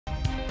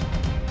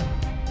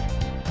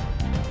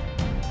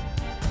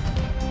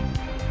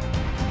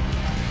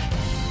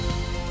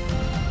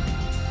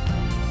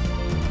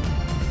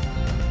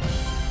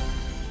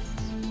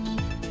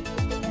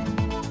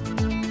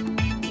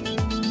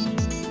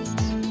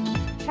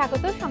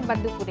স্বাগত সংবাদ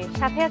দুপুরে।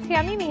 সাথে আছি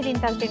আমি মেহেদিন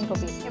তাজরিন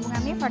কবির এবং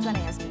আমি ফারজানা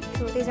ইয়াসমিন।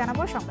 শুরুতেই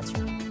জানাবো সংবাদ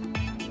শিরোনাম।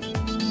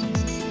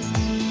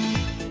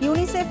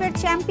 ইউনিসেফের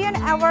চ্যাম্পিয়ন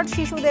অ্যাওয়ার্ড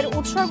শিশুদের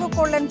উৎসর্গ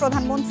করলেন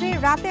প্রধানমন্ত্রী।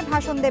 রাতে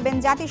ভাষণ দেবেন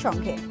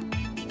জাতিসংঘে।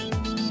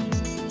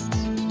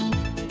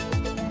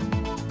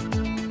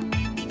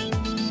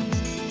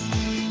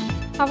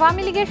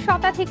 আওয়ামী লীগের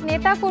শতাধিক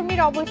নেতা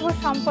কর্মীর অবৈধ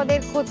সম্পদের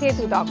খোঁজে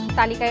দুদক,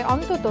 তালিকায়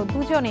অন্তত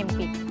 2 জন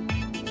এমপি।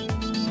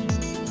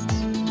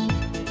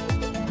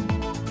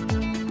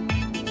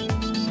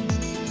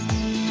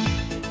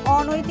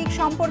 অনৈতিক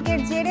সম্পর্কের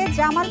জেরে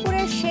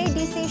জামালপুরের সেই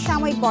ডিসি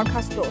সাময়িক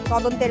বরখাস্ত,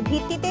 তদন্তের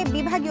ভিত্তিতে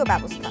বিভাগীয়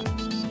ব্যবস্থা।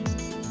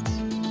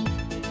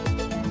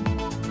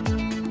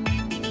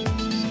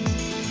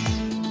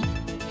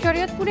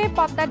 শরীয়তপুরে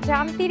পদ্মার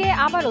জাম তীরে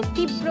আবারও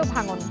তীব্র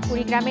ভাঙন,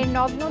 কুড়িগ্রামের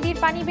নদ নদীর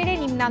পানি বেড়ে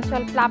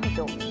নিম্নাঞ্চল প্লাবিত।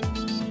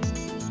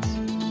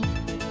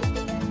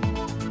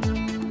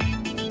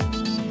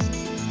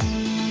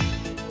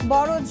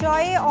 বড়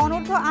জয়ে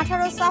অনূর্ধ্ব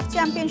 18 সাফ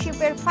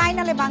চ্যাম্পিয়নশিপের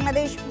ফাইনালে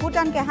বাংলাদেশ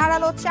ভুটানকে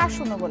হারালো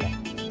 4-0 গোলে।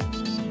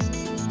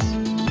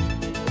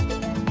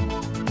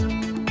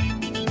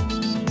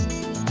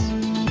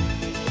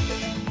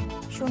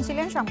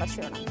 শুনছিলেন সংবাদ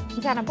শিরোনাম,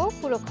 জানাবো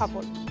পুরো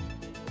খবর।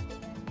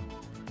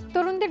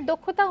 তরুণদের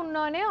দক্ষতা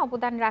উন্নয়নে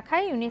অবদান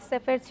রাখায়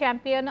ইউনিসেফের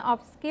champion of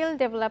skill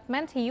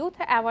development youth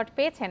award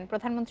পেয়েছেন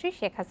প্রধানমন্ত্রী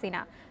শেখ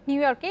হাসিনা। নিউ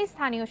ইয়র্কে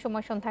স্থানীয়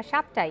সময় সন্ধ্যা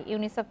 7টায়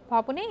ইউনিসেফ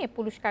ভবনে এ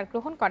পুরস্কার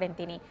গ্রহণ করেন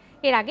তিনি।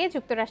 এর আগে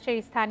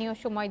যুক্তরাষ্ট্রের স্থানীয়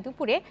সময়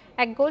দুপুরে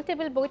এক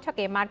গোলটেবিল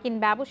বৈঠকে মার্কিন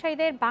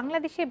ব্যবসায়ীদের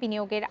বাংলাদেশে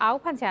বিনিয়োগের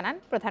আহ্বান জানান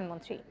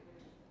প্রধানমন্ত্রী।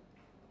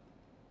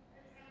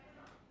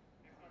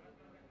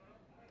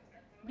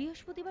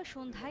 বৃহস্পতিবার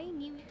সন্ধ্যায়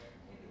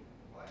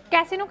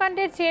ক্যাসিনো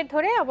কাণ্ডের জের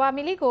ধরে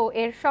আওয়ামী লীগ ও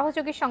এর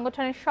সহযোগী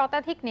সংগঠনের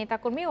শতাধিক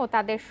নেতাকর্মী ও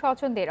তাদের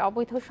স্বজনদের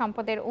অবৈধ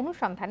সম্পদের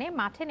অনুসন্ধানে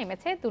মাঠে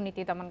নেমেছে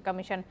দুর্নীতি দমন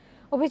কমিশন।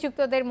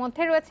 অভিযুক্তদের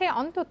মধ্যে রয়েছে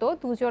অন্তত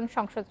 2 জন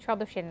সংসদ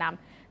সদস্যের নাম।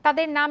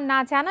 তাদের নাম না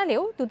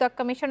জানালেও দুদক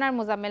কমিশনার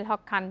মোজাম্মেল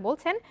হক খান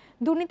বলছেন,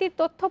 দুর্নীতির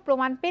তথ্য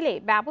প্রমাণ পেলে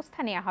ব্যবস্থা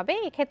নেওয়া হবে,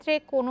 এক্ষেত্রে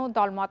কোনো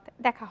দলমত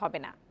দেখা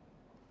হবে না।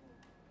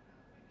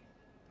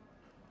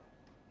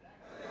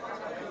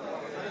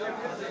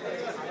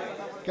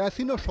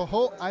 ক্যাসিনো সহ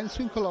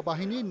আইনশৃঙ্খলা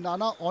বাহিনীর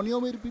নানা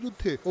অনিয়মের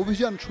বিরুদ্ধে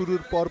অভিযান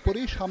শুরুর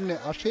পরপরই সামনে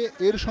আসে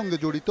এর সঙ্গে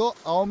জড়িত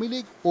আওয়ামী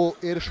লীগ ও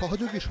এর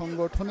সহযোগী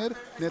সংগঠনের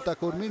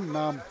নেতাকর্মীর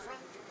নাম।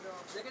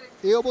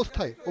 এ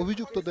অবস্থায়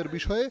অভিযুক্তদের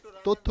বিষয়ে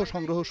তথ্য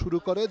সংগ্রহ শুরু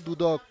করে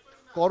দুদক।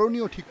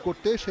 করণীয় ঠিক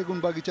করতে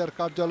সেগুনবাগিচার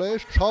কার্যালয়ে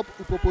সব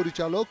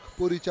উপপরিচালক,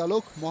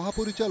 পরিচালক,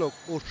 মহাপরিচালক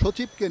ও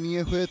সচিবকে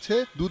নিয়ে হয়েছে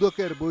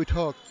দুদকের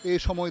বৈঠক। এ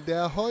সময়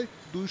দেয়া হয়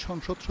 2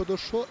 সংসদ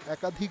সদস্য,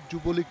 একাধিক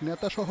যুবলীগ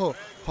নেতাসহ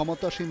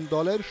ক্ষমতাসীন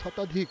দলের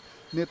শতাধিক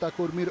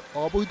নেতাকর্মীর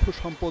অবৈধ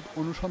সম্পদ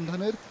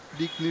অনুসন্ধানের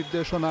দিক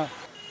নির্দেশনা।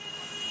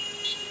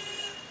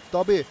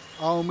 তবে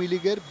আওয়ামী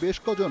লীগের বেশ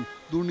কজন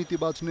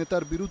দুর্নীতিবাজ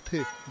নেতার বিরুদ্ধে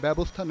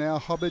ব্যবস্থা নেওয়া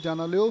হবে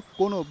জানালেও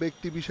কোনো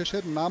ব্যক্তি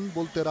বিশেষের নাম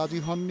বলতে রাজি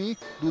হননি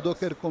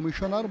দুদকের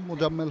কমিশনার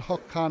মোজাম্মেল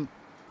হক খান।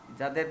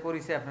 যাদের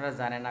পরিচয় আপনারা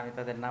জানেন, আমি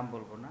তাদের নাম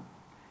বলবো না,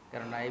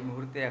 কেননা এই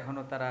মুহূর্তে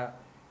এখনও তারা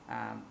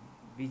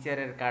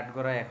বিচারের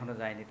কাঠগড়ায় এখনও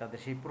যায়নি, তাদের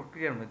সেই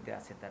প্রক্রিয়ার মধ্যে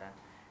আছে।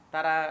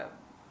 তারা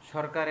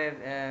সরকারের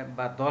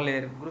বা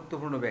দলের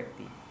গুরুত্বপূর্ণ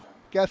ব্যক্তি।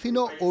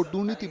 ক্যাসিনো ও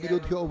দুর্নীতি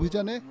বিরোধী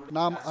অভিযানে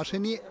নাম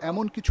আসেনি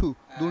এমন কিছু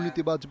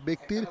দুর্নীতিবাজ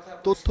ব্যক্তির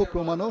তথ্য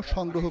প্রমাণও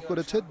সংগ্রহ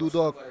করেছে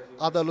দুদক।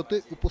 আদালতে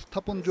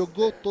উপস্থাপনযোগ্য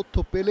তথ্য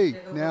পেলেই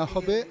নেওয়া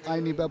হবে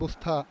আইনি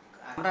ব্যবস্থা।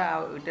 আমরা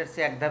ওইটার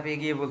চেয়ে এক ধাপ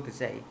এগিয়ে বলতে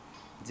চাই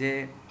যে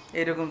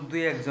এরকম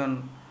 2-1 জন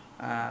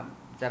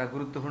যারা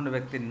গুরুত্বপূর্ণ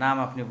ব্যক্তির নাম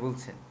আপনি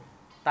বলছেন,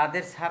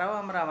 তাদের ছাড়াও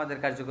আমরা আমাদের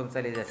কার্যক্রম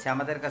চালিয়ে যাচ্ছি।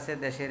 আমাদের কাছে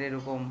দেশের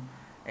এরকম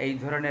এই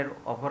ধরনের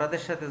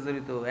অপরাধের সাথে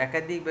জড়িত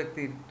একাধিক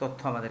ব্যক্তির তথ্য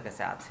আমাদের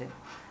কাছে আছে।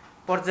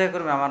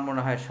 পর্যায়ক্রমে আমার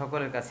মনে হয়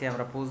সকলের কাছে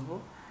আমরা পৌঁছব।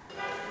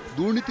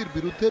 দুর্নীতির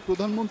বিরুদ্ধে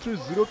প্রধানমন্ত্রীর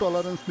জিরো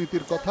টলারেন্স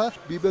নীতির কথা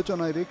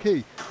বিবেচনায় রেখেই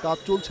কাজ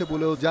চলছে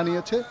বলেও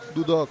জানিয়েছে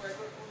দুদক।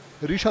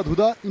 রিশাদ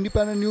হুদা,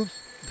 ইন্ডিপেন্ডেন্ট নিউজ,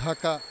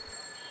 ঢাকা।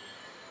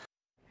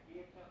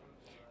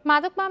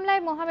 মাদক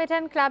মামলায়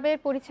মোহামেডান ক্লাবের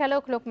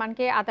পরিচালক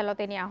লোকমানকে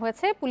আদালতে নেওয়া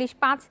হয়েছে। পুলিশ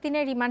 5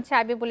 দিনের রিমান্ড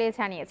চাইবে বলে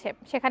জানিয়েছে।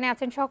 সেখানে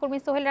আছেন সহকর্মী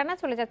সোহেল রানা,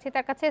 চলে যাচ্ছি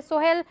তার কাছে।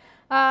 সোহেল,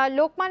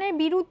 লোকমানের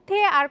বিরুদ্ধে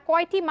আর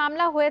কয়টি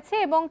মামলা হয়েছে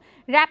এবং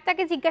র্যাব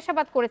তাকে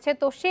জিজ্ঞাসাবাদ করেছে,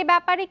 তো সে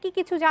ব্যাপারে কি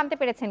কিছু জানতে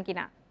পেরেছেন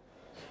কিনা?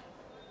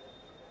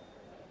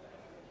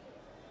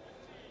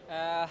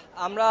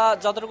 আমরা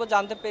যতটুকু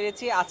জানতে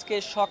পেরেছি, আজকে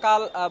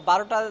সকাল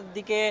 12টার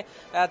দিকে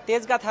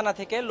তেজগাঁ থানা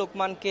থেকে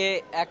লোকমানকে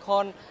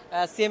এখন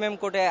সিএমএম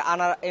কোর্টে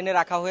এনে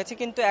রাখা হয়েছে,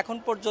 কিন্তু এখন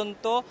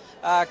পর্যন্ত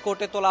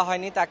কোর্টে তোলা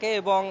হয়নি তাকে।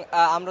 এবং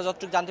আমরা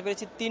যতটুকু জানতে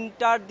পেরেছি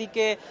 3টার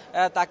দিকে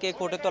তাকে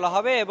কোর্টে তোলা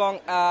হবে এবং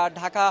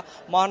ঢাকা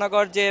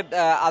মহানগর যে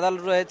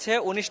আদালত রয়েছে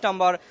 19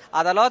 নম্বর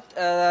আদালত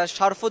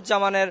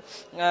শরফুজ্জামানের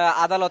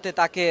আদালতে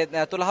তাকে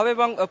তোলা হবে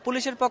এবং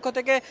পুলিশের পক্ষ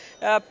থেকে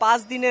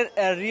 5 দিনের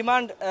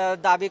রিমান্ড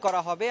দাবি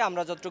করা হবে।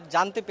 আমরা যতটুকু যতটুকু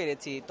জানতে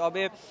পেরেছি।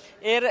 তবে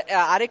এর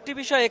আরেকটি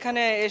বিষয়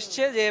এখানে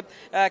এসছে যে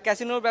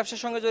ক্যাসিনোর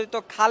ব্যবসার সঙ্গে জড়িত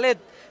খালেদ,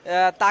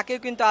 তাকে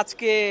কিন্তু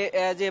আজকে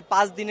যে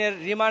 5 দিনের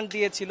রিমান্ড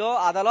দিয়েছিল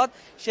আদালত,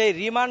 সেই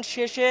রিমান্ড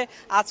শেষে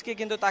আজকে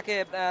কিন্তু তাকে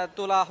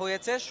তোলা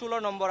হয়েছে 16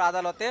 নম্বর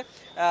আদালতে,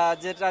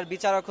 যেটার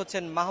বিচারক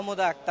হচ্ছেন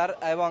মাহমুদা আক্তার।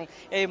 এবং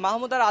এই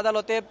মাহমুদার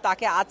আদালতে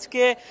তাকে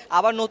আজকে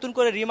আবার নতুন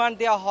করে রিমান্ড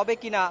দেওয়া হবে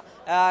কিনা,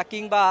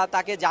 কিংবা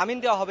তাকে জামিন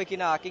দেওয়া হবে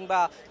কিনা, কিংবা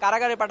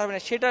কারাগারে পাঠাবে না,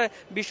 সেটার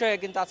বিষয়ে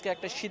কিন্তু আজকে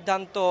একটা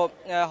সিদ্ধান্ত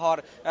হওয়ার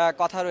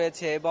কথা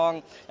রয়েছে। এবং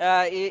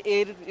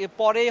এর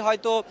পরেই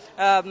হয়তো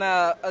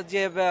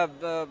যে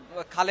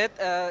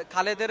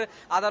খালেদের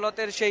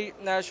আদালতের সেই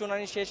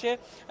শুনানি শেষে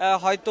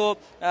হয়তো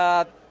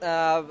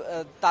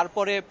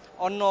তারপরে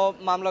অন্য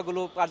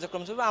মামলাগুলো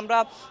কার্যক্রম চলবে। আমরা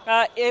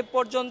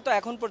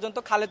এখন পর্যন্ত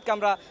খালেদকে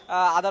আমরা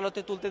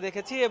আদালতে তুলতে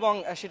দেখেছি এবং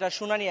সেটা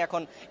শুনানি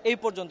এখন এই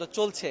পর্যন্ত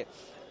চলছে।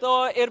 তো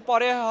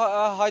এরপরে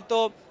হয়তো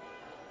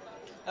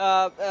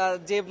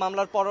যে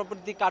মামলার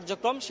পরবর্তী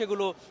কার্যক্রম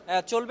সেগুলো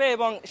চলবে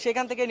এবং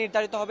সেখান থেকে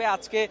নির্ধারিত হবে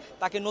আজকে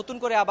তাকে নতুন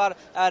করে আবার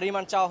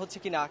রিমান্ড চাওয়া হচ্ছে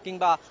কিনা,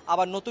 কিংবা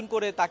আবার নতুন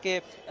করে তাকে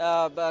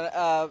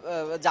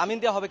জামিন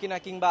দেওয়া হবে কিনা,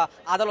 কিংবা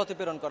আদালতে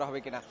প্রেরণ করা হবে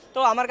কিনা। তো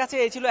আমার কাছে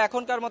এই ছিল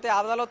এখনকার মতে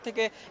আদালত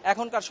থেকে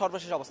এখনকার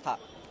সর্বশেষ অবস্থা।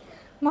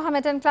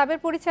 মোহামেডান ক্লাবের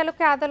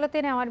পরিচালককে আদালতে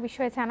নেওয়ার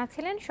বিষয়ে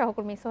জানাচ্ছিলেন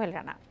সহকর্মী সোহেল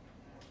রানা।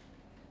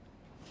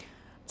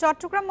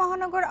 চট্টগ্রাম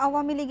মহানগর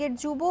আওয়ামী লীগের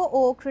যুব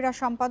ও ক্রীড়া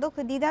সম্পাদক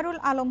দিদারুল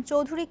আলম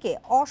চৌধুরীকে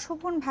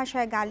অশোভন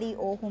ভাষায় গালি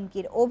ও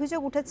হুমকির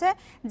অভিযোগ উঠেছে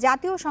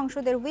জাতীয়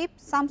সংসদের হুইপ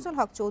শামসুল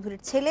হক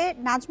চৌধুরীর ছেলে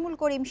নাজমুল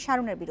করিম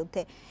শারুনের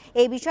বিরুদ্ধে।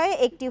 এই বিষয়ে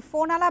একটি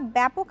ফোনালাপ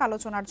ব্যাপক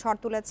আলোচনার ঝড়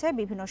তুলেছে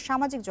বিভিন্ন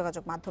সামাজিক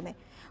যোগাযোগ মাধ্যমে।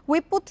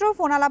 হুইপপুত্র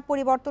ফোনালাপ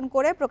পরিবর্তন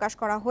করে প্রকাশ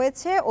করা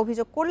হয়েছে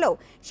অভিযোগ করলেও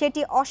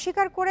সেটি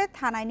অস্বীকার করে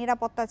থানায়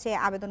নিরাপত্তা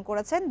চেয়ে আবেদন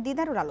করেছেন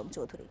দিদারুল আলম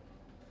চৌধুরী।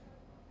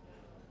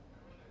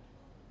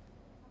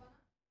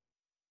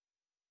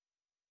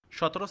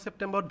 17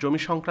 সেপ্টেম্বর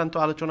জমি সংক্রান্ত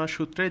আলোচনার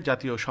সূত্রে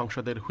জাতীয়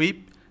সংসদের হুইপ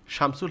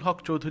শামসুল হক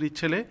চৌধুরীর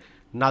ছেলে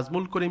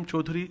নাজমুল করিম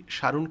চৌধুরী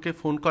শারুনকে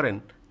ফোন করেন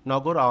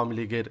নগর আওয়ামী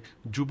লীগের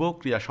যুব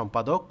ক্রিয়া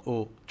সম্পাদক ও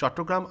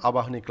চট্টগ্রাম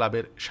আবাহনী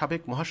ক্লাবের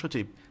সাবেক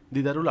মহাসচিব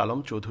দিদারুল আলম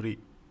চৌধুরী।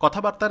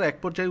 কথাবার্তার এক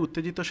পর্যায়ে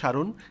উত্তেজিত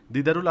শারুন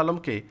দিদারুল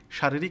আলমকে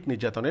শারীরিক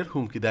নির্যাতনের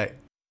হুমকি দেয়।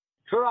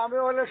 শোনো, আমি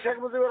হলে শেখ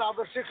মুজিবের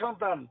আদর্শিক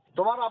সন্তান।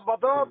 তোমার আব্বা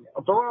তো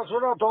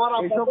তোমার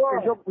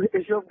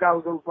এইসব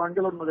গালগল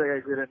পাঙ্গেল অন্য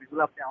জায়গায় করে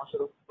এগুলো আপনি আমার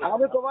সাথে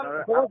আমি তোমার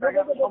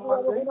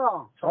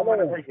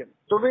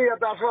তুমি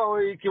এত আসো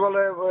ওই কি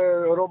বলে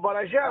রোববার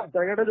আইসা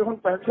জায়গাটা যখন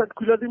প্যান্ট শার্ট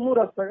খুলে দিব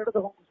রাস্তাঘাটে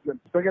তখন বুঝলেন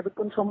তোকে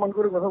এতক্ষণ সম্মান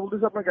করে কথা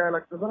বলতেছে আপনার গায়ে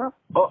লাগতেছে না?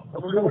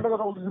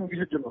 কথা বলতেছেন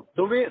কিসের জন্য?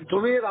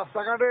 তুমি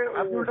রাস্তাঘাটে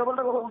আপনি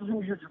উল্টাপাল্টা কথা বলতেছেন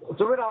কিসের জন্য?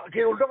 তুমি কি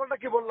উল্টাপাল্টা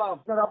কি বললাম?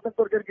 আপনার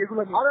তর্কের কি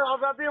এগুলো? আরে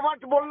আজাদি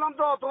মাঠ বললাম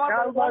তো তোমার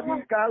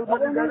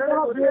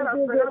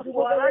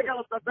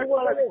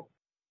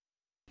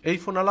এই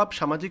ফোনালাপ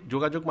সামাজিক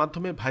যোগাযোগ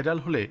মাধ্যমে ভাইরাল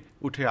হলে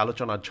উঠে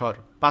আলোচনার ঝড়।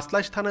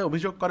 পাঁচলাইশ থানায়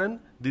অভিযোগ করেন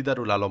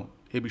দিদারুল আলম।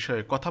 এ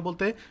বিষয়ে কথা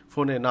বলতে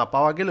ফোনে না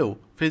পাওয়া গেলেও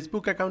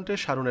ফেসবুক অ্যাকাউন্টে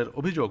শারুনের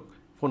অভিযোগ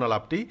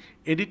ফোনালাপটি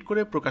এডিট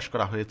করে প্রকাশ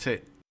করা হয়েছে।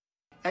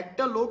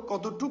 একটা লোক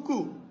কতটুকু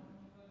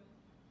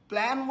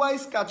প্ল্যান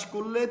ওয়াইজ কাজ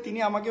করলে তিনি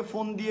আমাকে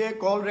ফোন দিয়ে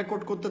কল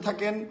রেকর্ড করতে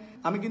থাকেন।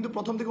 আমি কিন্তু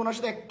প্রথম থেকে ওনার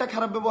সাথে একটা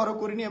খারাপ ব্যবহারও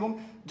করিনি এবং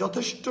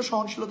যথেষ্ট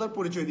সহনশীলতার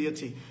পরিচয়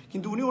দিয়েছি,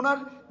 কিন্তু উনি ওনার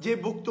যে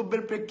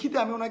বক্তব্যের প্রেক্ষিতে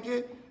আমি ওনাকে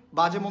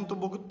বাজে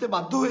মন্তব্য করতে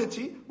বাধ্য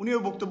হয়েছি, উনি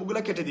ওই বক্তব্যগুলো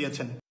কেটে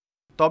দিয়েছেন।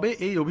 তবে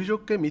এই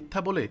অভিযোগকে মিথ্যা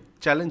বলে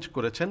চ্যালেঞ্জ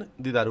করেছেন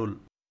দিদারুল।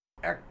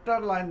 একটা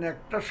লাইন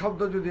একটা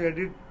শব্দ যদি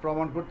এডিট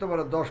প্রমাণ করতে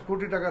পারে 10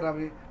 কোটি টাকার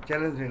আমি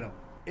চ্যালেঞ্জ নিলাম।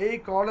 এই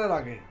কলের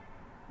আগে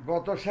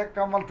গত শেখ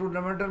কামাল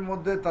টুর্নামেন্টের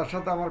মধ্যে তার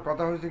সাথে আমার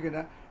কথা হয়েছে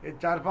কিনা, এই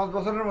 4-5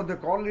 বছরের মধ্যে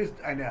কল লিস্ট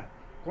আইনা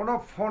কোনো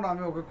ফোন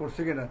আমি ওকে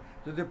করছি কিনা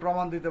যদি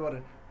প্রমাণ দিতে পারে,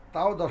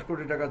 তাও 10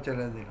 কোটি টাকার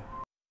চ্যালেঞ্জ দিলাম।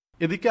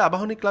 এদিকে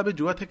আবাহনী ক্লাবে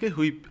জুয়া থেকে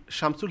হুইপ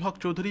শামসুল হক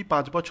চৌধুরী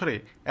 5 বছরে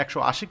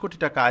 180 কোটি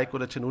টাকা আয়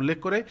করেছেন উল্লেখ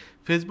করে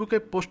ফেসবুকে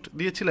পোস্ট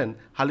দিয়েছিলেন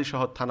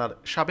হালিশহর থানার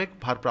সাবেক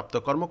ভারপ্রাপ্ত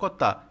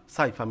কর্মকর্তা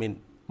সাইফ আমিন।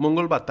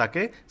 মঙ্গলবার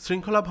তাকে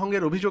শৃঙ্খলা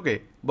ভঙ্গের অভিযোগে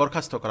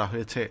বরখাস্ত করা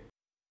হয়েছে।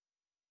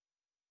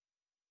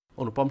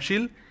 অনুপম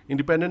শীল,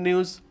 ইন্ডিপেন্ডেন্ট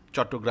নিউজ,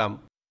 চট্টগ্রাম।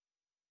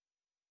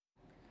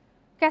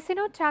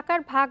 ক্যাসিনোর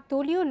টাকার ভাগ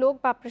দলীয় লোক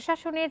বা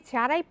প্রশাসনের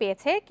যারাই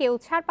পেয়েছে কেউ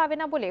ছাড় পাবে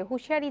না বলে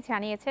হুঁশিয়ারি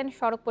জানিয়েছেন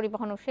সড়ক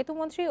পরিবহন ও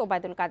সেতুমন্ত্রী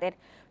ওবায়দুল কাদের।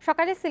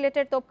 সকালে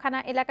সিলেটের তোপখানা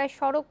এলাকায়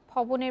সড়ক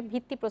ভবনের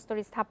ভিত্তিপ্রস্তর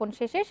স্থাপন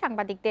শেষে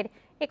সাংবাদিকদের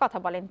একথা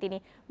বলেন তিনি।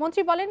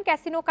 মন্ত্রী বলেন,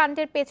 ক্যাসিনো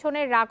কাণ্ডের পেছনে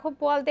রাঘব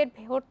বোয়ালদের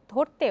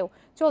ধরতেও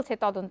চলছে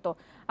তদন্ত।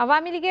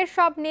 আওয়ামী লীগের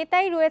সব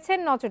নেতাই রয়েছেন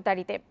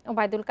নজরদারিতে।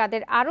 ওবায়দুল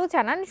কাদের আরও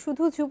জানান,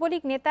 শুধু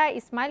যুবলীগ নেতা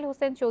ইসমাইল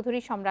হোসেন চৌধুরী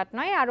সম্রাট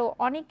নয়, আরও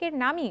অনেকের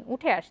নামই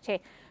উঠে আসছে।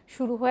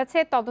 শুরু হয়েছে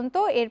তদন্ত,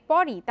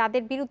 এরপরই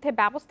তাদের বিরুদ্ধে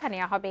ব্যবস্থা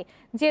নেওয়া হবে।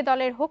 যে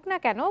দলের হোক না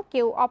কেন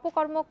কেউ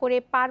অপকর্ম করে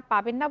পার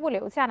পাবেন না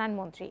বলেও জানান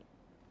মন্ত্রী।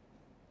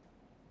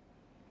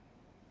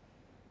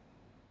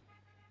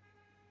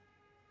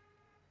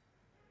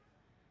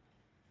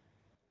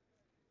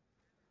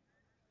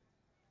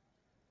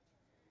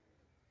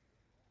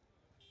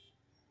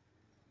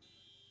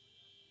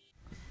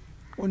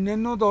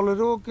 অন্যান্য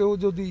দলেরও কেউ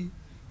যদি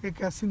এই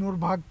ক্যাসিনোর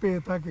ভাগ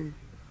পেয়ে থাকে,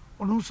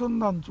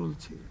 অনুসন্ধান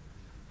চলছে,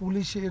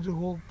 পুলিশের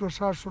হোক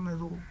প্রশাসনের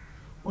হোক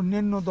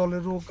অন্যান্য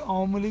দলের হোক,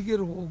 আওয়ামী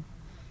লীগের হোক,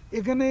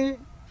 এখানে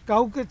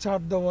কাউকে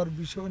ছাড় দেওয়ার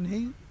বিষয়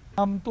নেই।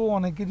 নাম তো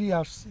অনেকেরই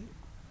আসছে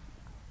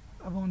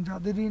এবং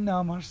যাদেরই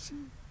নাম আসছে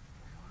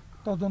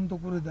তদন্ত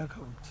করে দেখা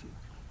হচ্ছে,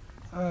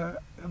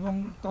 এবং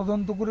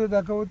তদন্ত করে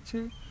দেখা হচ্ছে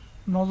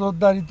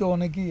নজরদারিতে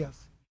অনেকেই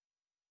আছে।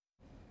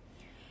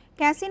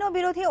 ক্যাসিনো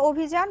বিরোধী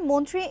অভিযান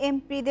মন্ত্রী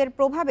এমপিদের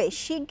প্রভাবে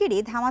শিগগিরই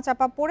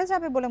ধামাচাপা পড়ে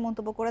যাবে বলে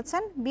মন্তব্য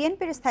করেছেন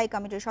বিএনপির স্থায়ী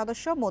কমিটির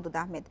সদস্য মওদুদ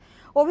আহমেদ।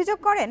 অভিযোগ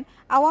করেন,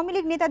 আওয়ামী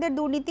লীগ নেতাদের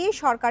দুর্নীতি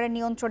সরকারের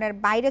নিয়ন্ত্রণের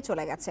বাইরে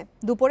চলে গেছে।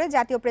 দুপুরে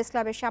জাতীয়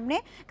প্রেসক্লাবের সামনে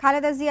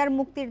খালেদা জিয়ার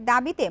মুক্তির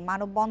দাবিতে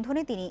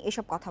মানববন্ধনে তিনি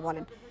এসব কথা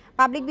বলেন।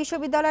 পাবলিক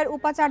বিশ্ববিদ্যালয়ের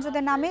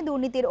উপাচার্যদের নামে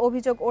দুর্নীতির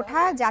অভিযোগ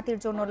ওঠা জাতির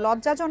জন্য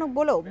লজ্জাজনক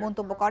বলেও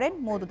মন্তব্য করেন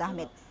মওদুদ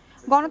আহমেদ।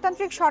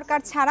 গণতান্ত্রিক সরকার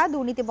ছাড়া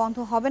দুর্নীতি বন্ধ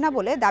হবে না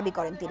বলে দাবি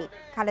করেন তিনি।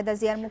 খালেদা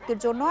জিয়ার মুক্তির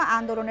জন্য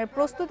আন্দোলনের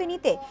প্রস্তুতি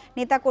নিতে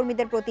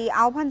নেতাকর্মীদের প্রতি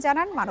আহ্বান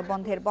জানান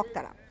মানববন্ধের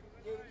বক্তারা।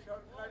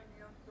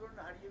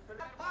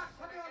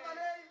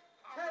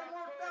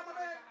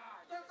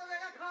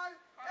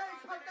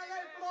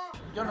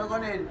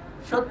 জনগণের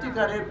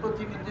সত্যিকারের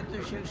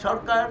প্রতিনিধিত্বশীল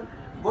সরকার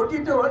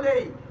গঠিত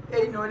হলেই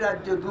এই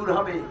নৈরাজ্য দূর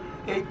হবে,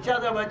 এই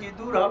চাঁদাবাজি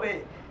দূর হবে,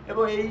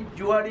 এবং এই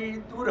জুয়ারি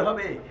দূর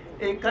হবে,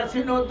 এই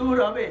ক্যাসিনো দূর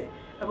হবে,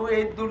 এবং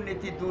এই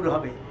দুর্নীতি দূর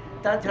হবে।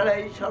 তাছাড়া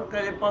এই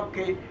সরকারের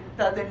পক্ষে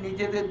তাদের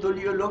নিজেদের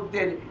দলীয়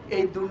লোকদের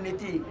এই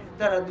দুর্নীতি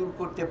তারা দূর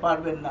করতে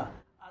পারবেন না।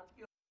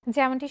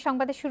 যেমনটি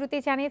সংবাদের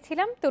শুরুতেই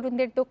জানিয়েছিলাম,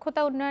 তরুণদের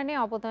দক্ষতা উন্নয়নে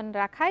অবদান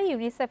রাখায়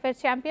ইউনিসেফের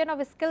champion of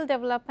skill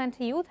development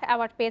youth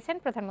award পেয়েছেন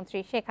প্রধানমন্ত্রী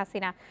শেখ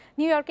হাসিনা।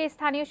 নিউ ইয়র্কে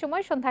স্থানীয়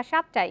সময় সন্ধ্যা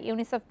 7টায়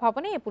ইউনিসেফ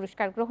ভবনে এ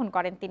পুরস্কার গ্রহণ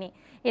করেন তিনি।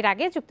 এর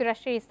আগে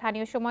যুক্তরাষ্ট্রের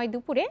স্থানীয় সময়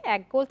দুপুরে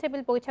এক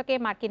গোলটেবিল বৈঠকে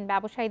মার্কিন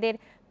ব্যবসায়ীদের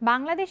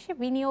বাংলাদেশে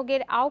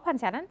বিনিয়োগের আহ্বান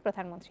জানান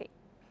প্রধানমন্ত্রী।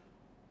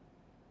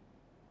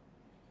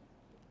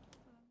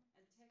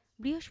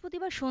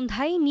 বৃহস্পতিবার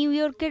সন্ধ্যায় নিউ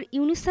ইয়র্কের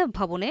ইউনিসেফ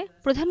ভবনে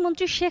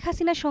প্রধানমন্ত্রী শেখ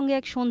হাসিনার সঙ্গে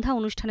এক সন্ধ্যা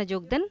অনুষ্ঠানে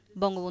যোগ দেন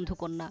বঙ্গবন্ধু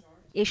কন্যা।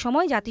 এ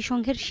সময়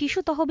জাতিসংঘের শিশু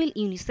তহবিল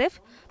ইউনিসেফ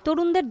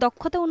তরুণদের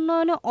দক্ষতা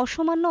উন্নয়নে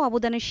অসামান্য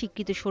অবদানের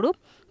স্বীকৃতিস্বরূপ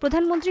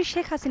প্রধানমন্ত্রী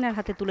শেখ হাসিনার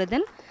হাতে তুলে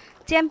দেন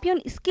champion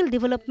skill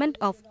development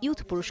of youth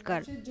পুরস্কার।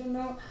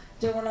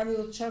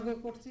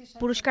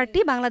 পুরস্কারটি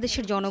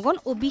বাংলাদেশের জনগণ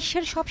ও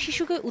বিশ্বের সব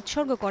শিশুকে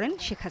উৎসর্গ করেন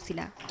শেখ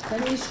হাসিনা।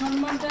 এই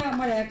সম্মানটা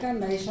আমার একার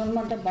না, এই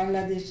সম্মানটা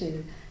বাংলাদেশের,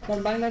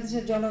 কারণ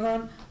বাংলাদেশের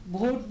জনগণ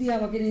ভোট দিয়ে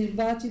আমাকে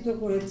নির্বাচিত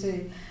করেছে,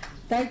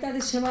 তাই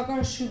তাদের সেবা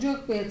করার সুযোগ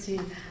পেয়েছি,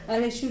 আর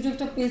এই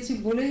সুযোগটা পেয়েছি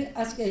বলেই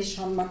আজকে এই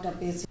সম্মানটা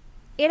পেয়েছি।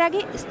 এর আগে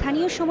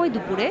স্থানীয় সময়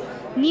দুপুরে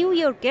নিউ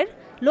ইয়র্কের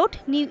লোট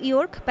নিউ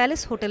ইয়র্ক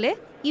প্যালেস হোটেলে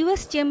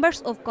ইউএস চেম্বার্স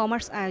অব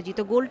কমার্স আয়োজিত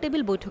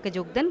গোলটেবিল বৈঠকে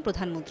যোগ দেন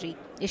প্রধানমন্ত্রী।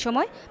 এ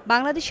সময়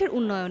বাংলাদেশের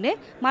উন্নয়নে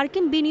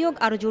মার্কিন বিনিয়োগ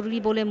আরও জরুরি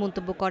বলে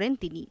মন্তব্য করেন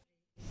তিনি।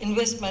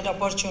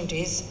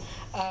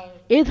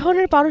 এ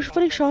ধরনের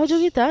পারস্পরিক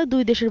সহযোগিতা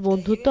দুই দেশের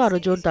বন্ধুত্ব আরও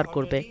জোরদার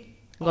করবে।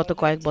 গত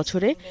কয়েক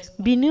বছরে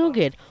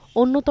বিনিয়োগের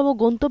অন্যতম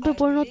গন্তব্যে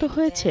পরিণত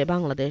হয়েছে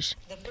বাংলাদেশ।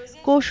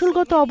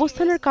 কৌশলগত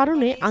অবস্থানের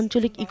কারণে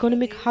আঞ্চলিক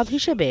ইকোনমিক হাব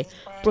হিসেবে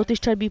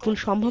প্রতিষ্ঠার বিপুল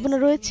সম্ভাবনা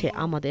রয়েছে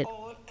আমাদের।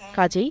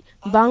 কাজেই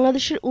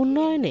বাংলাদেশের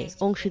উন্নয়নে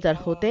অংশীদার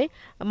হতে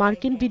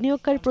মার্কিন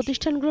বিনিয়োগকারী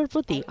প্রতিষ্ঠানগুলোর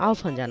প্রতি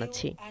আহ্বান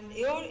জানাচ্ছি।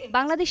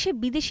 বাংলাদেশে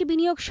বিদেশি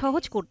বিনিয়োগ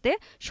সহজ করতে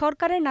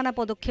সরকারের নানা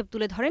পদক্ষেপ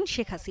তুলে ধরেন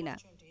শেখ হাসিনা।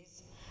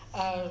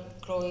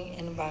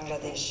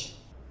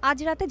 আজ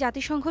রাতে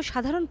জাতিসংঘ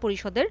সাধারণ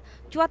পরিষদের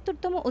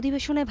 ৭৪তম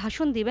অধিবেশনে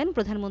ভাষণ দিবেন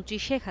প্রধানমন্ত্রী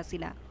শেখ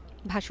হাসিনা।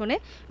 ভাষণে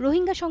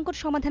রোহিঙ্গা সংকট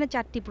সমাধানে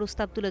 4টি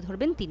প্রস্তাব তুলে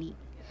ধরবেন তিনি।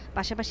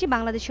 পাশাপাশি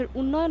বাংলাদেশের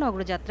উন্নয়ন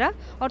অগ্রযাত্রা,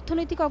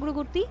 অর্থনৈতিক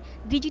অগ্রগতি,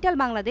 ডিজিটাল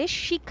বাংলাদেশ,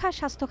 শিক্ষা,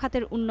 স্বাস্থ্য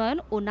খাতের উন্নয়ন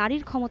ও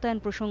নারীর ক্ষমতায়ন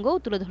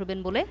প্রসঙ্গও তুলে ধরবেন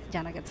বলে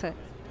জানা গেছে।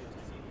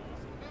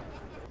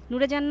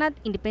 নুরে জান্নাত,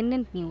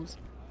 ইন্ডিপেন্ডেন্ট নিউজ।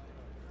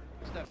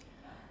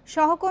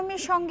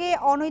 সহকর্মীর সঙ্গে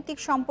অনৈতিক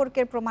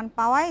সম্পর্কের প্রমাণ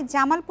পাওয়ায়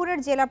জামালপুরের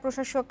জেলা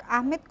প্রশাসক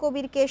আহমেদ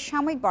কবিরকে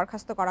সাময়িক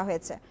বরখাস্ত করা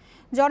হয়েছে।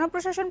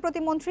 জনপ্রশাসন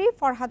প্রতিমন্ত্রী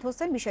ফরহাদ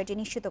হোসেন বিষয়টি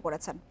নিশ্চিত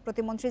করেছেন।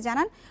 প্রতিমন্ত্রী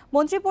জানান,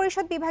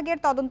 মন্ত্রিপরিষদ বিভাগের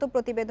তদন্ত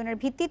প্রতিবেদনের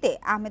ভিত্তিতে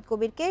আহমেদ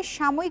কবিরকে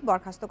সাময়িক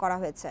বরখাস্ত করা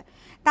হয়েছে।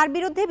 তার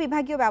বিরুদ্ধে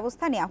বিভাগীয়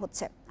ব্যবস্থা নেওয়া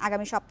হচ্ছে।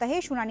 আগামী সপ্তাহে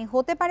শুনানি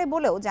হতে পারে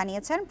বলেও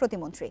জানিয়েছেন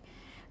প্রতিমন্ত্রী।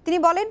 তিনি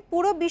বলেন,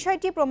 পুরো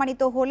বিষয়টি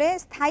প্রমাণিত হলে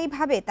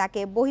স্থায়ীভাবে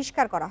তাকে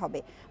বহিষ্কার করা হবে।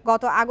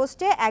 গত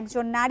আগস্টে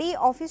একজন নারী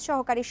অফিস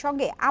সহকারীর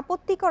সঙ্গে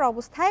আপত্তিকর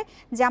অবস্থায়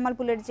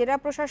জামালপুরের জেলা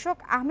প্রশাসক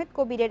আহমেদ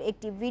কবিরের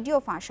একটি ভিডিও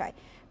ফাঁস হয়।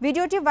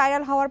 ভিডিওটি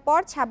ভাইরাল হওয়ার পর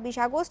 ২৬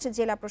 আগস্ট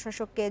জেলা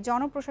প্রশাসককে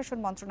জনপ্রশাসন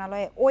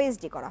মন্ত্রণালয়ে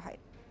ওএসডি করা হয়।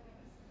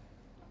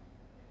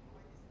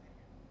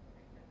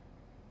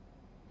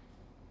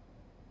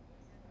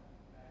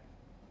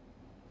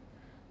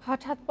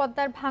 হঠাৎ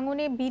পদ্মার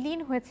ভাঙনে বিলীন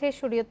হয়েছে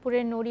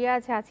শরীয়তপুরের নড়িয়া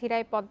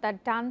ঝাঁঝিরায় পদ্মার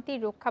ডান তীর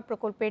রক্ষা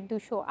প্রকল্পের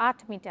 ২০৮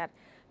 মিটার।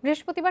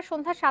 বৃহস্পতিবার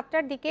সন্ধ্যা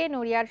 ৭টার দিকে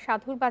নড়িয়ার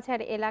সাধুর বাজার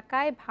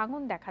এলাকায়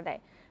ভাঙন দেখা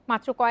দেয়।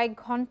 মাত্র কয়েক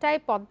ঘন্টায়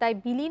পদ্মায়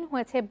বিলীন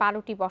হয়েছে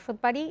 ১২টি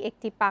বসতবাড়ি,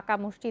 একটি পাকা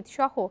মসজিদ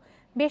সহ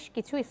বেশ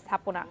কিছু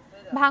স্থাপনা।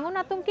 ভাঙন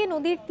আতঙ্কে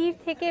নদীর তীর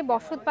থেকে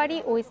বসতবাড়ি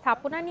ও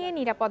স্থাপনা নিয়ে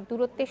নিরাপদ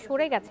দূরত্বে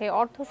সরে গেছে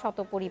অর্ধশত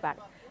পরিবার।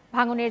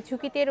 ভাঙনের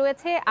ঝুঁকিতে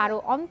রয়েছে আরও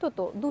অন্তত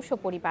 ২০০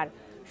 পরিবার।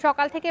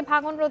 সকাল থেকে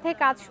ভাঙন রোধে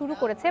কাজ শুরু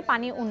করেছে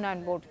পানি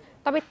উন্নয়ন বোর্ড।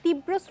 তবে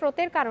তীব্র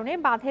স্রোতের কারণে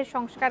বাঁধের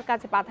সংস্কার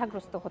কাজ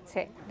বাধাগ্রস্ত হচ্ছে।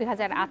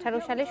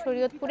 2018 সালে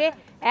শরীয়তপুরে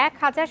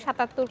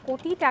 1077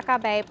 কোটি টাকা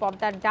ব্যয়ে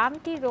পদ্মার ডান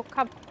তীর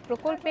রক্ষা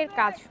প্রকল্পের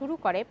কাজ শুরু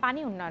করে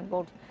পানি উন্নয়ন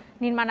বোর্ড।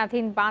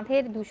 নির্মাণাধীন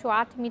বাঁধের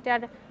 208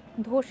 মিটার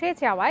ধসে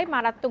যাওয়ায়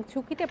মারাত্মক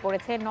ঝুঁকিতে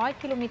পড়েছে 9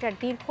 কিলোমিটার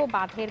দীর্ঘ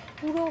বাঁধের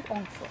পুরো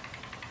অংশ।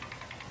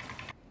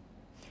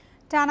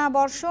 টানা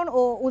বর্ষণ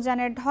ও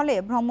উজানের ঢলে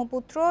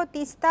ব্রহ্মপুত্র,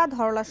 তিস্তা,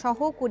 ধরলা সহ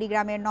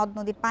কুড়িগ্রামের নদ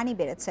নদীর পানি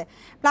বেড়েছে।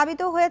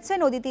 প্লাবিত হয়েছে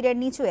নদী তীরের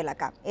নিচু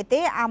এলাকা। এতে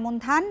আমন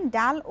ধান,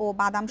 ডাল ও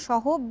বাদাম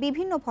সহ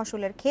বিভিন্ন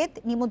ফসলের ক্ষেত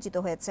নিমজ্জিত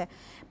হয়েছে।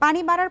 পানি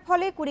বাড়ার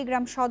ফলে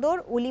কুড়িগ্রাম সদর,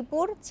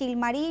 উলিপুর,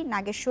 চিলমারি,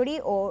 নাগেশ্বরী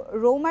ও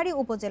রৌমারী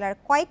উপজেলার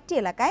কয়েকটি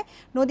এলাকায়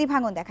নদী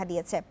ভাঙন দেখা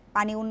দিয়েছে।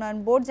 পানি উন্নয়ন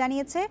বোর্ড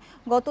জানিয়েছে,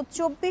 গত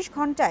 24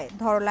 ঘন্টায়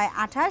ধরলায়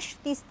 28,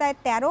 তিস্তায়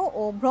 13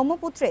 ও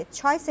ব্রহ্মপুত্রে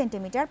 6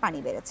 সেন্টিমিটার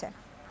পানি বেড়েছে।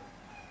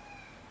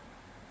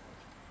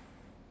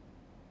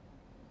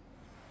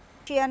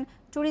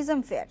 ট্যুরিজম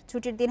ফেয়ার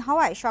ছুটির দিন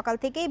হওয়ায় সকাল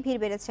থেকেই ভিড়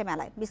বেড়েছে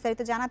মেলায়।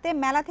 বিস্তারিত জানাতে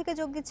মেলা থেকে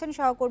যোগ দিচ্ছেন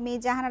সহকর্মী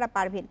জাহানারা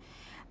পারভিন।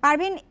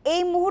 পারভিন,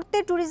 এই মুহূর্তে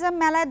ট্যুরিজম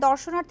মেলায়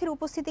দর্শনার্থীর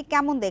উপস্থিতি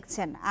কেমন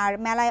দেখছেন, আর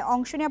মেলায়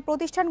অংশ নেওয়া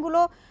প্রতিষ্ঠানগুলো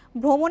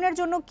ভ্রমণের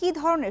জন্য কি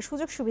ধরনের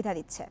সুযোগ সুবিধা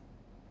দিচ্ছে?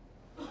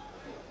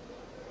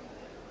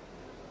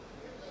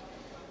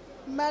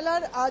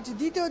 মেলার আজ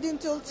দ্বিতীয় দিন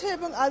চলছে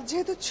এবং আজ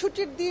যেহেতু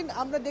ছুটির দিন,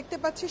 আমরা দেখতে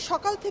পাচ্ছি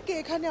সকাল থেকে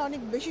এখানে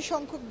অনেক বেশি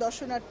সংখ্যক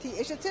দর্শনার্থী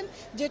এসেছেন,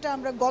 যেটা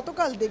আমরা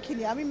গতকাল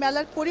দেখিনি। আমি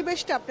মেলার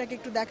পরিবেশটা আপনাকে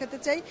একটু দেখাতে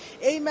চাই।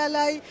 এই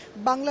মেলায়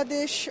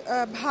বাংলাদেশ,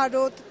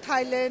 ভারত,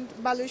 থাইল্যান্ড,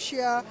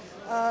 মালয়েশিয়া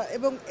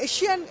এবং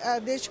এশিয়ান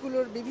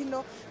দেশগুলোর বিভিন্ন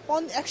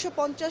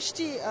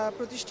 150টি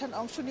প্রতিষ্ঠান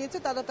অংশ নিয়েছে।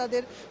 তারা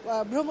তাদের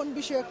ভ্রমণ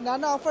বিষয়ক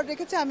নানা অফার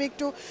রেখেছে। আমি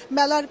একটু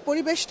মেলার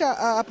পরিবেশটা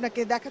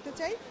আপনাকে দেখাতে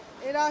চাই।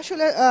 এরা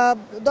আসলে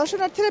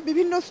দর্শনার্থীরা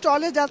বিভিন্ন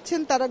স্টলে যাচ্ছেন,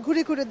 তারা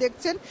ঘুরে ঘুরে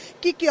দেখছেন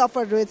কি কি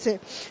অফার রয়েছে।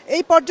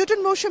 এই পর্যটন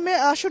মৌসুমে,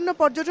 আসন্ন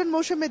পর্যটন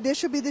মৌসুমে দেশ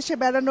ও বিদেশে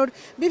বেড়ানোর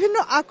বিভিন্ন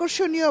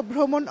আকর্ষণীয়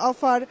ভ্রমণ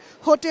অফার,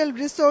 হোটেল,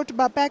 রিসোর্ট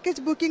বা প্যাকেজ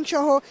বুকিং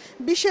সহ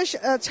বিশেষ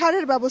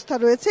ছাড়ের ব্যবস্থা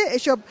রয়েছে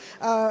এসব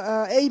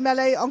এই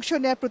মেলায় অংশ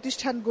নেওয়া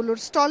প্রতিষ্ঠানগুলোর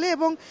স্টলে।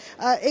 এবং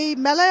এই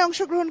মেলায়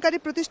অংশগ্রহণকারী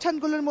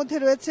প্রতিষ্ঠানগুলোর মধ্যে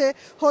রয়েছে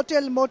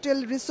hotel, motel,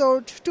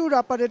 resort, tour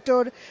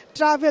operator,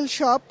 travel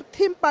shop,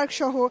 theme park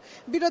সহ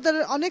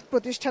বিনোদনের অনেক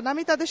প্রতিষ্ঠান।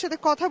 আমি তাদের সাথে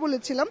কথা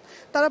বলেছিলাম।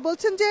 তারা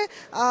বলছেন যে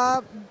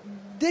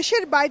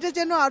দেশের বাইরে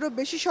যেন আরো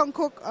বেশি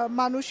সংখ্যক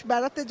মানুষ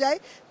বেড়াতে যায়,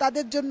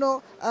 তাদের জন্য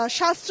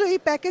সাশ্রয়ী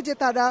প্যাকেজে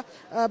তারা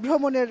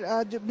ভ্রমণের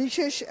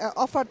বিশেষ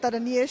অফার তারা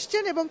নিয়ে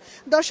এসছেন এবং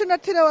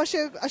দর্শনার্থীরাও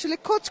আসলে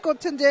খোঁজ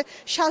করছেন যে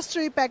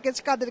সাশ্রয়ী প্যাকেজ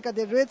কাদের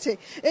কাদের রয়েছে।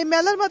 এই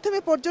মেলার মাধ্যমে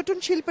পর্যটন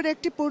শিল্পের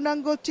একটি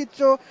পূর্ণাঙ্গ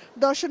চিত্র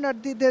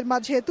দর্শনার্থীদের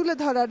মাঝে তুলে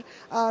ধরার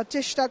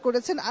চেষ্টা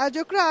করেছেন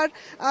আয়োজকরা। আর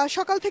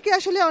সকাল থেকে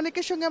আসলে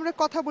অনেকের সঙ্গে আমরা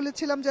কথা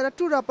বলেছিলাম যারা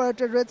ট্যুর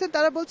অপারেটর রয়েছেন,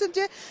 তারা বলছেন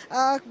যে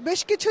বেশ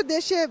কিছু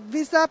দেশে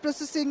ভিসা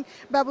প্রসেসিং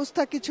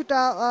ব্যবস্থা কিছুটা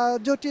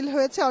জটিল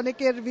হয়েছে,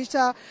 অনেকের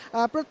ভিসা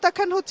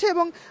প্রত্যাখ্যান হচ্ছে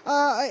এবং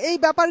এই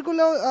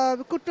ব্যাপারগুলো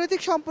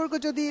কূটনৈতিক সম্পর্ক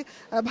যদি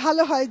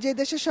ভালো হয় যে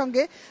দেশের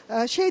সঙ্গে,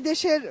 সেই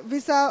দেশের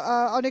ভিসা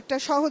অনেকটা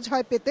সহজ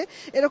হয় পেতে,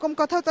 এরকম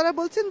কথাও তারা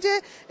বলছেন যে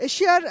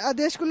এশিয়ার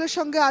দেশগুলোর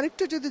সঙ্গে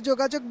আরেকটু যদি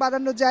যোগাযোগ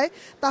বাড়ানো যায়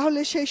তাহলে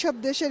সেই সব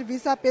দেশের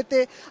ভিসা পেতে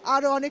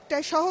আরও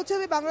অনেকটাই সহজ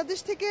হবে। বাংলাদেশ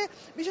থেকে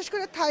বিশেষ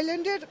করে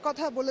থাইল্যান্ডের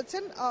কথা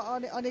বলেছেন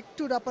অনেক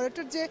ট্যুর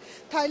অপারেটর, যে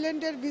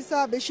থাইল্যান্ডের ভিসা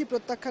বেশি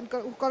প্রত্যাখ্যান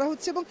করা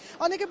হচ্ছে এবং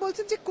অনেকে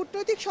বলছেন যে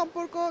কূটনৈতিক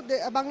সম্পর্ক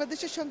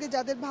বাংলাদেশের সঙ্গে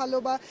যাদের ভালো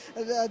বা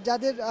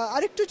যাদের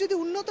আরেকটু যদি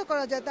উন্নত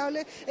করা যায় তাহলে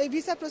এই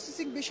ভিসা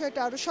প্রসেসিং বিষয়টা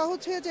আরো সহজ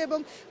হয়ে যায় এবং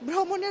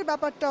ভ্রমণের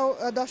ব্যাপারটাও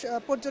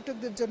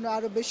পর্যটকদের জন্য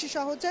আরো বেশি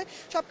সহজ হয়।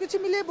 সবকিছু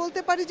মিলিয়ে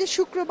বলতে পারি যে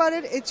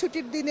শুক্রবারের এই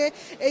ছুটির দিনে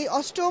এই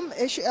অষ্টম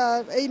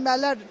এই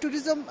মেলার,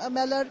 ট্যুরিজম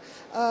মেলার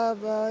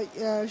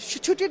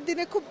ছুটির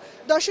দিনে খুব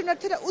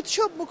দর্শনার্থীরা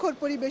উৎসব মুখর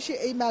পরিবেশে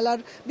এই মেলার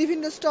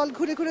বিভিন্ন স্টল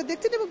ঘুরে ঘুরে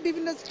দেখছেন এবং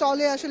বিভিন্ন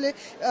স্টলে আসলে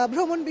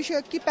ভ্রমণ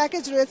বিষয়ক কি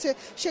প্যাকেজ রয়েছে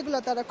সেগুলো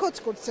তারা খোঁজ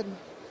করছেন।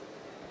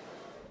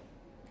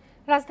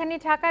 রাজধানী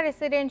ঢাকা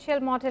রেসিডেন্সিয়াল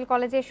মডেল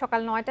কলেজে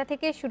সকাল 9টা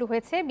থেকে শুরু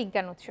হয়েছে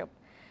বিজ্ঞান উৎসব।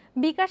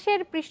 বিকাশের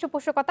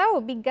পৃষ্ঠপোষকতা ও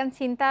বিজ্ঞান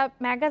চিন্তা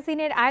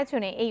ম্যাগাজিনের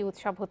আয়োজনে এই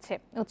উৎসব হচ্ছে।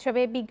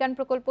 উৎসবে বিজ্ঞান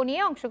প্রকল্প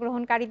নিয়ে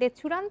অংশগ্রহণকারীদের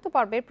চূড়ান্ত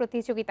পর্বের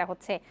প্রতিযোগিতা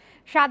হচ্ছে।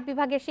 7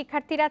 বিভাগের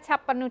শিক্ষার্থীরা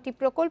 56টি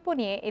প্রকল্প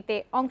নিয়ে এতে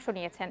অংশ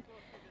নিয়েছেন।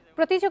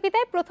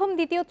 প্রতিযোগিতায় প্রথম,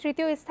 দ্বিতীয়,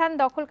 তৃতীয় স্থান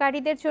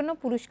দখলকারীদের জন্য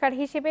পুরস্কার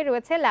হিসেবে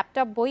রয়েছে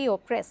ল্যাপটপ, বই ও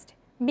ক্রেস্ট।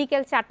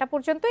 বিকেল 4টা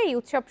পর্যন্ত এই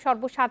উৎসব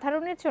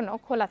সর্বসাধারণের জন্য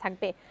খোলা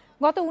থাকবে।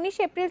 গত 19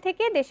 এপ্রিল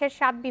থেকে দেশের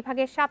 7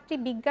 বিভাগের 7টি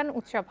বিজ্ঞান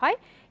উৎসব হয়।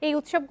 এই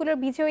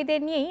উৎসবগুলোর বিজয়ীদের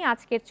নিয়েই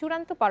আজকের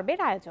চূড়ান্ত পর্বের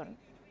আয়োজন।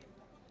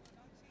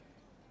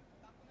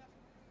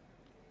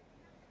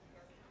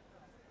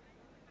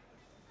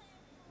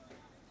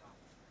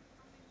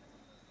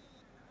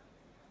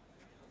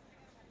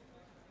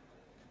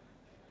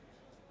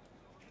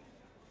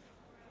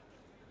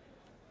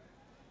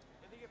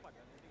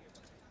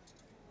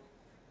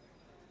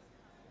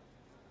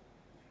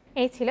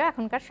 এই ছিল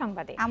এখনকার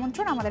সংবাদে।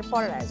 আমন্ত্রণ আমাদের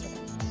পরের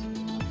আয়োজনে।